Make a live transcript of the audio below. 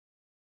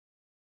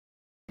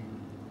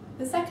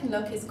The second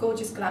look is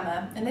Gorgeous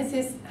Glamour, and this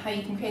is how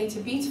you can create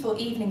a beautiful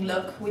evening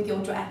look with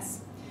your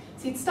dress.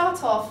 So you'd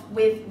start off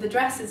with the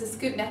dress as a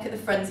scoop neck at the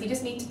front, so you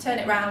just need to turn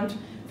it around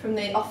from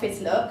the office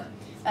look.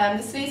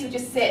 The sleeves would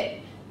just sit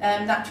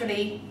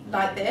naturally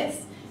like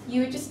this.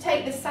 You would just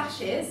take the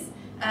sashes,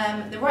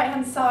 the right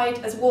hand side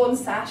as worn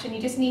sash, and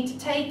you just need to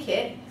take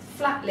it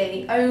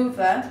flatly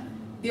over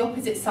the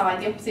opposite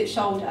side, the opposite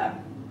shoulder,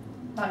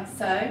 like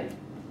so.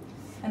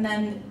 And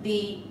then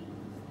the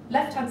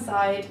left hand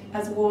side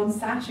as worn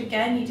sash,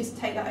 again you just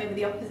take that over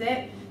the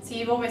opposite, so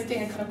you're almost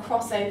doing a kind of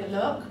crossover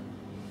look.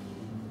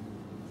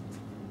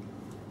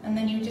 And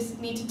then you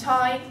just need to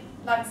tie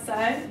like so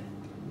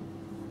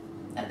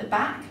at the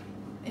back.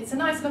 It's a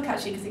nice look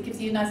actually because it gives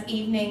you a nice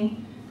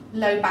evening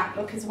low back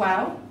look as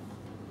well.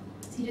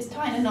 So you just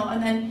tie in a knot,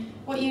 and then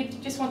what you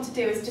just want to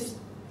do is just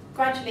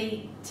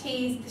gradually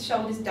tease the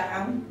shoulders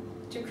down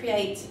to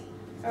create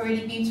a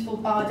really beautiful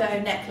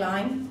Bardot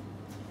neckline.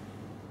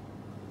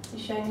 You're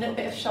showing a little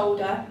bit of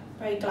shoulder,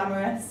 very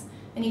glamorous,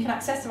 and you can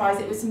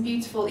accessorise it with some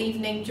beautiful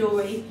evening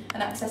jewellery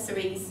and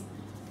accessories,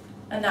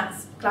 and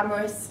that's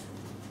glamorous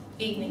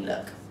evening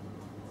look.